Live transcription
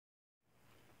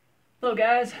Hello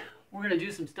guys, we're going to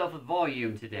do some stuff with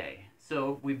volume today.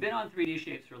 So we've been on 3D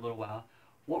shapes for a little while.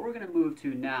 What we're going to move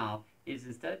to now is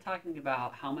instead of talking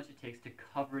about how much it takes to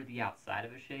cover the outside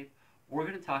of a shape, we're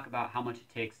going to talk about how much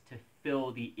it takes to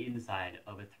fill the inside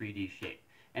of a 3D shape.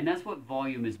 And that's what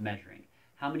volume is measuring.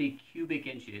 How many cubic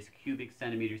inches, cubic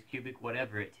centimeters, cubic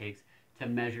whatever it takes to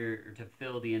measure or to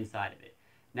fill the inside of it.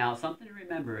 Now something to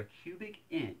remember, a cubic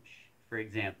inch, for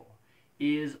example,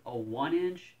 is a 1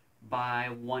 inch by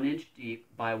 1 inch deep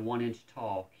by 1 inch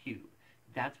tall cube.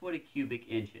 That's what a cubic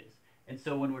inch is. And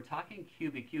so when we're talking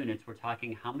cubic units, we're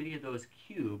talking how many of those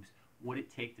cubes would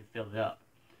it take to fill it up.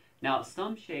 Now,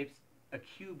 some shapes, a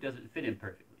cube doesn't fit in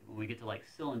perfectly. When we get to like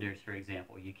cylinders, for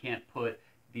example, you can't put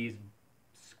these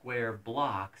square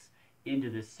blocks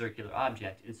into this circular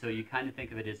object. And so you kind of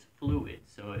think of it as fluid.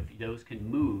 So if those can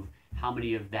move, how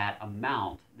many of that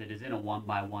amount that is in a 1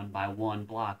 by 1 by 1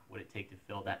 block would it take to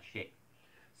fill that shape?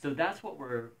 So that's what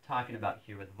we're talking about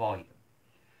here with volume.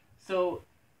 So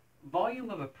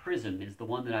volume of a prism is the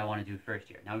one that I want to do first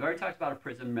here. Now we've already talked about a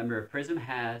prism. Remember, a prism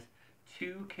has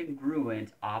two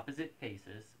congruent opposite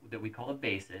faces that we call the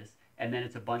bases, and then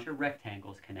it's a bunch of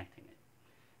rectangles connecting it.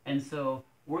 And so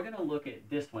we're going to look at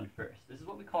this one first. This is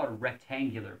what we call a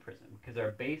rectangular prism, because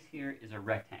our base here is a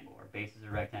rectangle. Our bases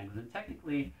are rectangles, and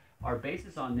technically our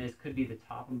bases on this could be the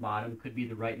top and bottom, could be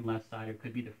the right and left side, or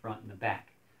could be the front and the back.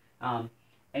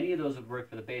 Any of those would work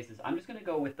for the bases. I'm just going to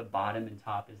go with the bottom and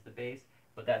top as the base,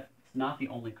 but that's not the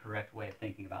only correct way of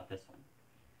thinking about this one.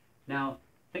 Now,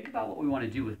 think about what we want to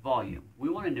do with volume. We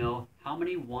want to know how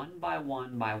many 1 by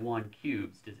 1 by 1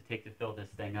 cubes does it take to fill this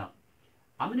thing up.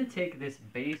 I'm going to take this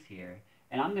base here,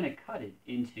 and I'm going to cut it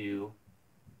into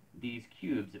these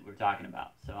cubes that we're talking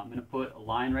about. So I'm going to put a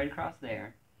line right across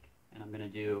there, and I'm going to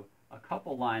do a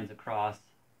couple lines across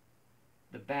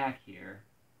the back here,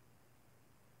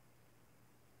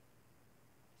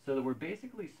 so that we're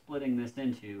basically splitting this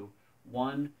into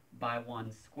 1 by 1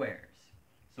 squares.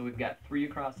 So we've got 3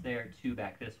 across there, 2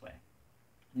 back this way.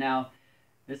 Now,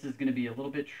 this is going to be a little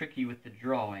bit tricky with the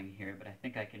drawing here, but I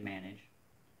think I can manage.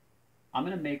 I'm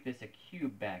going to make this a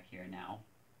cube back here now.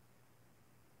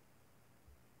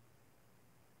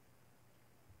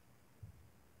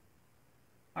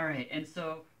 Alright, and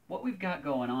so what we've got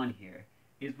going on here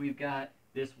is we've got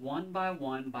this 1 by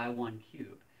 1 by 1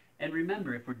 cube. And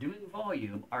remember, if we're doing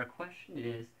volume, our question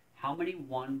is, how many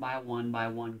 1 by 1 by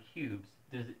 1 cubes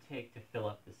does it take to fill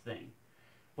up this thing?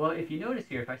 Well, if you notice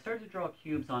here, if I started to draw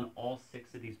cubes on all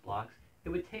 6 of these blocks, it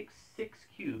would take 6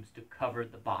 cubes to cover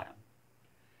the bottom.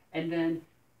 And then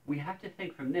we have to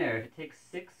think from there, if it takes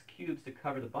 6 cubes to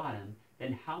cover the bottom,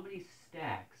 then how many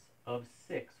stacks of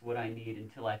 6 would I need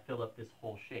until I fill up this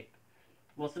whole shape?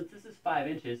 Well, since this is 5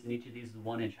 inches and each of these is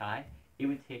 1 inch high, it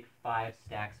would take 5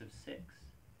 stacks of 6.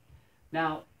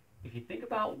 Now, if you think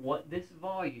about what this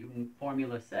volume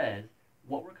formula says,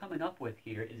 what we're coming up with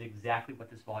here is exactly what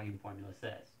this volume formula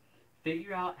says.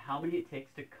 Figure out how many it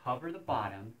takes to cover the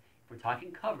bottom. If we're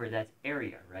talking cover, that's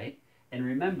area, right? And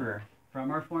remember,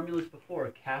 from our formulas before,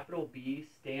 capital B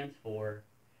stands for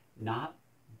not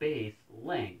base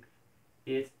length,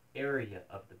 it's area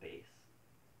of the base.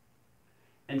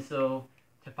 And so,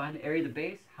 to find the area of the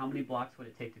base, how many blocks would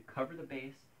it take to cover the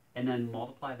base? And then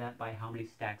multiply that by how many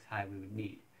stacks high we would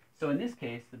need. So in this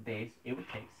case, the base, it would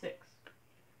take 6.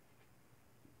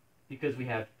 Because we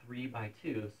have 3 by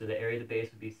 2, so the area of the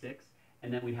base would be 6,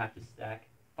 and then we'd have to stack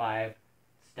 5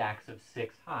 stacks of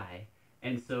 6 high,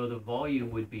 and so the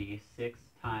volume would be 6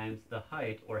 times the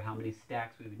height, or how many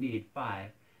stacks we would need, 5,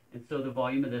 and so the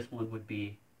volume of this one would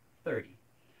be 30.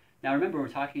 Now remember, we're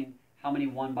talking how many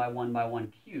 1 by 1 by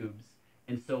 1 cubes,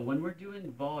 and so when we're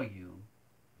doing volume,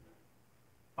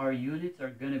 our units are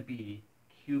going to be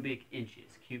cubic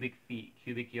inches, cubic feet,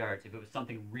 cubic yards. If it was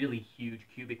something really huge,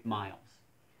 cubic miles.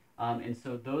 And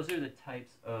so those are the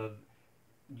types of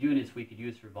units we could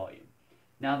use for volume.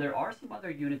 Now there are some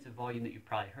other units of volume that you've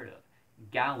probably heard of.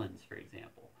 Gallons, for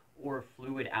example, or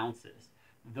fluid ounces.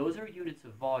 Those are units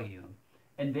of volume,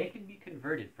 and they can be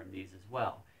converted from these as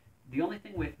well. The only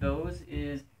thing with those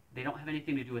is they don't have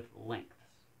anything to do with lengths.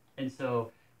 And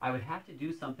so I would have to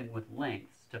do something with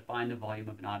lengths to find the volume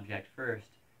of an object first,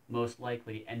 most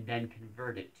likely, and then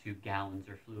convert it to gallons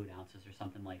or fluid ounces or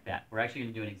something like that. We're actually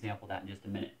going to do an example of that in just a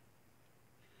minute.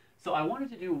 So I wanted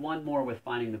to do one more with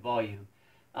finding the volume.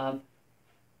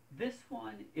 This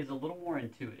one is a little more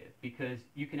intuitive because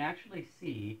you can actually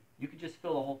see, you could just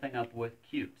fill the whole thing up with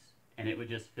cubes, and it would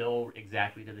just fill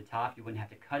exactly to the top. You wouldn't have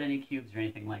to cut any cubes or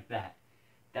anything like that.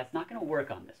 That's not going to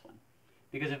work on this one,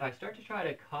 because if I start to try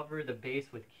to cover the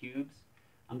base with cubes,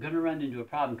 I'm going to run into a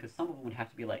problem because some of them would have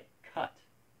to be like cut.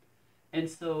 And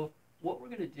so what we're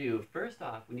going to do, first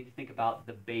off, we need to think about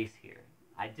the base here.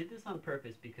 I did this on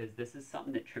purpose because this is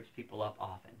something that trips people up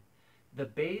often. The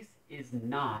base is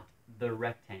not the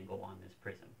rectangle on this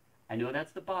prism. I know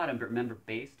that's the bottom, but remember,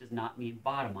 base does not mean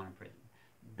bottom on a prism.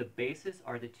 The bases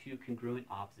are the two congruent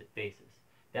opposite faces.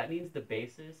 That means the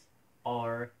bases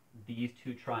are these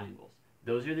two triangles.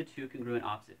 Those are the two congruent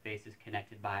opposite faces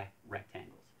connected by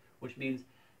rectangles, which means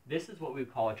this is what we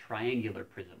would call a triangular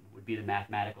prism, would be the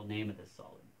mathematical name of this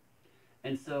solid.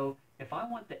 And so if I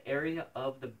want the area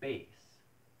of the base,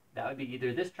 that would be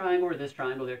either this triangle or this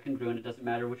triangle. They're congruent. It doesn't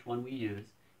matter which one we use.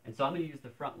 And so I'm going to use the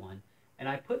front one. And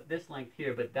I put this length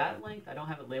here, but that length, I don't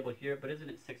have it labeled here, but isn't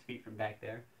it 6 feet from back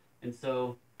there? And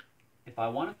so if I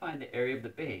want to find the area of the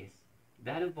base,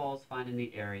 that involves finding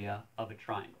the area of a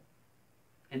triangle.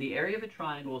 And the area of a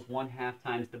triangle is 1/2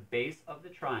 times the base of the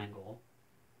triangle.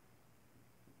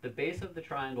 The base of the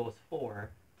triangle is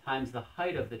 4 times the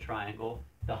height of the triangle.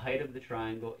 The height of the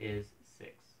triangle is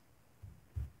 6.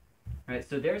 All right,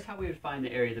 so there's how we would find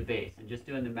the area of the base. And just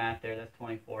doing the math there, that's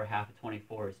 24. Half of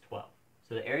 24 is 12.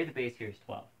 So the area of the base here is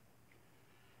 12.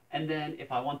 And then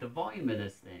if I want the volume of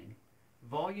this thing,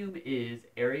 volume is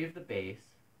area of the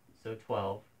base, so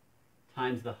 12,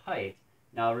 times the height.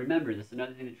 Now remember, this is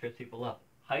another thing that trips people up.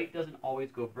 Height doesn't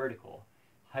always go vertical.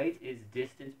 Height is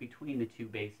distance between the two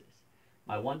bases.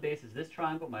 My one base is this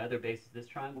triangle, my other base is this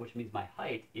triangle, which means my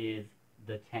height is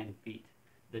the 10 feet,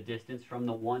 the distance from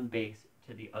the one base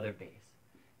to the other base.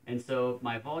 And so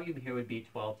my volume here would be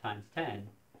 12 times 10,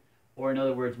 or in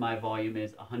other words, my volume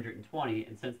is 120,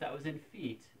 and since that was in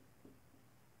feet,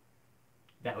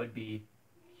 that would be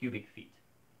cubic feet.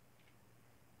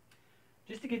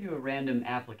 Just to give you a random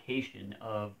application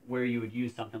of where you would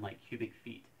use something like cubic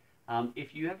feet,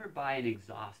 if you ever buy an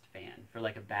exhaust fan for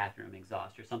like a bathroom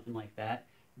exhaust or something like that,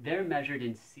 they're measured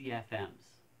in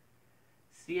CFMs.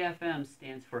 CFM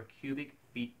stands for cubic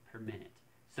feet per minute.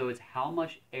 So it's how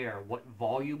much air, what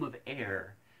volume of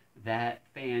air that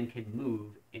fan can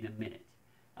move in a minute.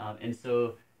 And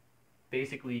so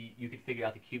basically you could figure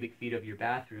out the cubic feet of your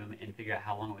bathroom and figure out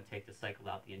how long it would take to cycle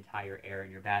out the entire air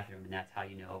in your bathroom, and that's how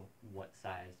you know what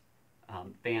size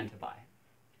fan to buy.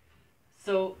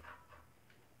 So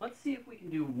let's see if we can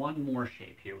do one more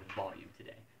shape here with volume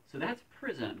today. So that's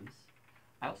prisms.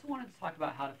 I also wanted to talk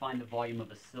about how to find the volume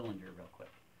of a cylinder real quick.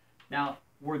 Now,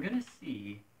 we're going to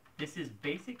see this is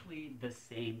basically the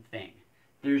same thing.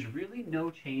 There's really no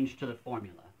change to the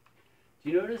formula. Do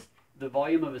you notice the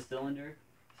volume of a cylinder?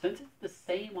 Since it's the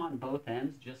same on both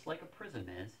ends, just like a prism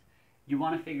is, you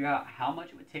want to figure out how much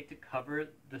it would take to cover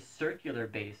the circular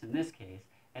base in this case,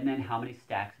 and then how many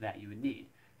stacks of that you would need.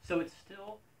 So it's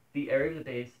still the area of the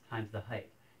base times the height.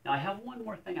 Now I have one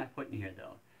more thing I put in here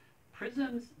though.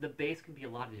 Prisms, the base can be a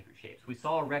lot of different shapes. We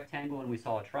saw a rectangle and we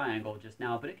saw a triangle just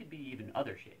now, but it could be even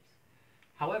other shapes.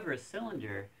 However, a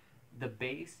cylinder, the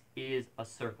base is a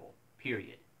circle,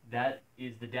 period. That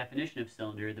is the definition of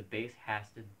cylinder. The base has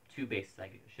to, two bases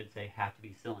I should say, have to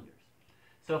be cylinders.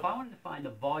 So if I wanted to find the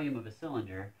volume of a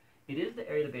cylinder, it is the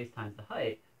area of the base times the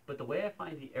height, but the way I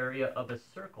find the area of a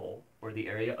circle, or the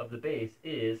area of the base,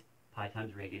 is pi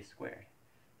times radius squared.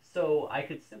 So I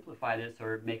could simplify this,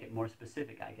 or make it more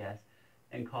specific, I guess,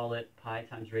 and call it pi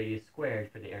times radius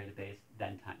squared for the area of the base,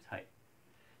 then times height.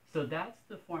 So that's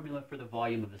the formula for the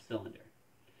volume of a cylinder.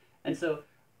 And so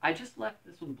I just left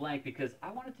this one blank because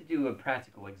I wanted to do a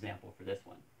practical example for this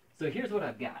one. So here's what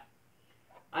I've got.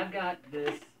 I've got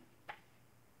this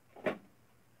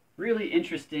really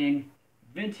interesting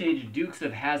vintage Dukes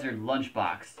of Hazzard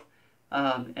lunchbox.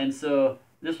 And so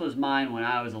this was mine when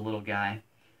I was a little guy.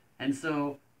 And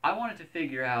so I wanted to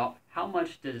figure out how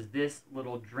much does this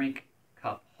little drink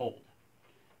cup hold.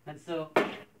 And so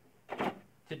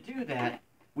to do that,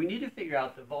 we need to figure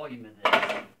out the volume of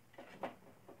this.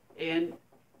 And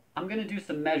I'm going to do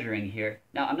some measuring here.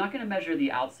 Now, I'm not going to measure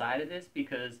the outside of this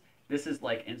because this is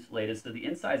like insulated, so the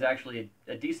inside is actually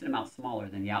a decent amount smaller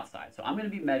than the outside. So I'm going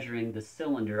to be measuring the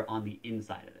cylinder on the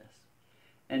inside of this.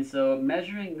 And so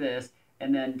measuring this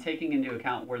and then taking into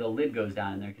account where the lid goes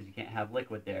down in there because you can't have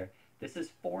liquid there, this is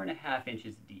 4.5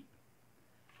 inches deep.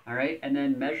 All right, and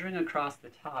then measuring across the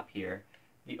top here,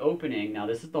 the opening, now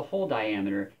this is the hole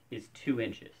diameter, is 2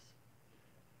 inches.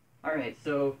 All right,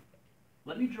 so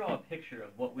let me draw a picture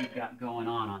of what we've got going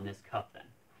on this cup then.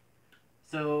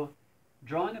 So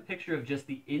drawing a picture of just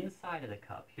the inside of the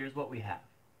cup, here's what we have.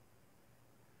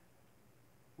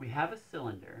 We have a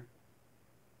cylinder,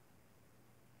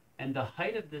 and the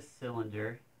height of this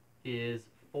cylinder is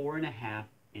 4.5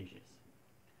 inches.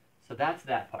 So that's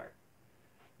that part.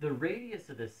 The radius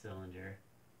of this cylinder,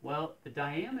 well, the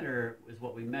diameter is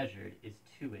what we measured, is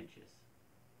 2 inches.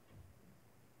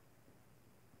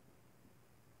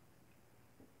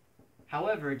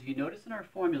 However, do you notice in our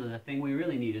formula the thing we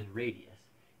really need is radius?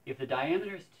 If the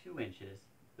diameter is 2 inches,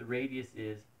 the radius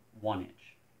is 1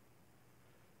 inch.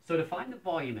 So to find the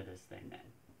volume of this thing then,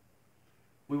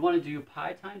 we want to do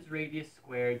pi times radius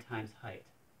squared times height.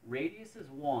 Radius is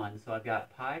 1, so I've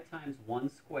got pi times 1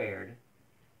 squared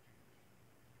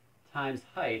times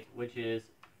height, which is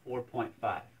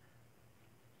 4.5.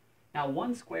 Now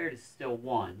 1 squared is still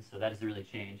 1, so that doesn't really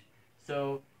change.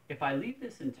 So if I leave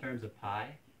this in terms of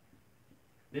pi,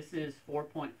 this is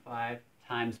 4.5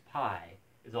 times pi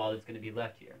is all that's going to be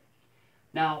left here.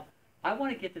 Now, I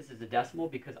want to get this as a decimal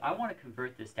because I want to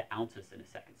convert this to ounces in a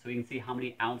second, so you can see how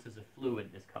many ounces of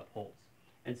fluid this cup holds.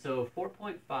 And so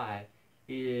 4.5 pi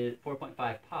is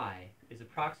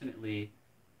approximately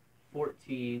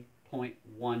 14.14.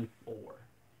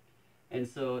 And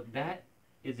so that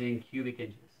is in cubic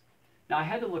inches. Now I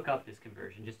had to look up this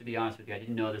conversion, just to be honest with you. I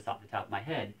didn't know this off the top of my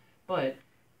head, but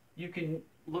you can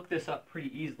look this up pretty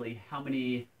easily,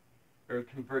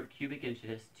 convert cubic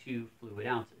inches to fluid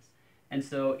ounces. And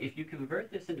so if you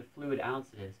convert this into fluid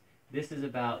ounces, this is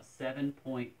about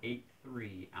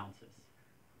 7.83 ounces.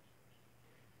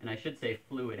 And I should say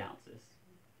fluid ounces,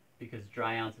 because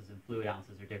dry ounces and fluid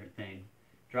ounces are different things.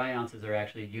 Dry ounces are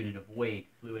actually a unit of weight,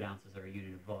 fluid ounces are a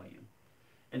unit of volume.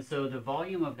 And so the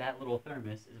volume of that little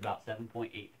thermos is about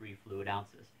 7.83 fluid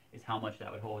ounces, is how much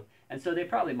that would hold. And so they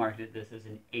probably marketed this as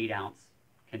an 8-ounce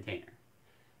container.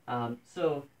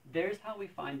 So there's how we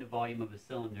find the volume of a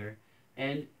cylinder.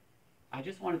 And I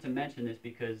just wanted to mention this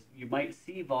because you might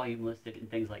see volume listed in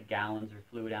things like gallons or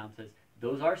fluid ounces.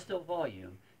 Those are still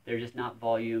volume. They're just not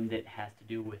volume that has to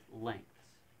do with lengths.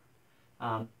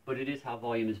 But it is how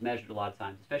volume is measured a lot of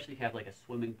times, especially if you have like a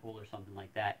swimming pool or something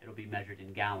like that. It'll be measured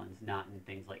in gallons, not in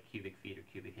things like cubic feet or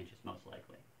cubic inches, most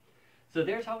likely. So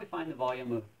there's how we find the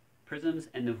volume of prisms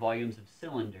and the volumes of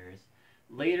cylinders.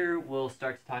 Later, we'll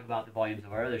start to talk about the volumes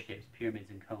of our other shapes, pyramids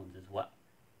and cones as well.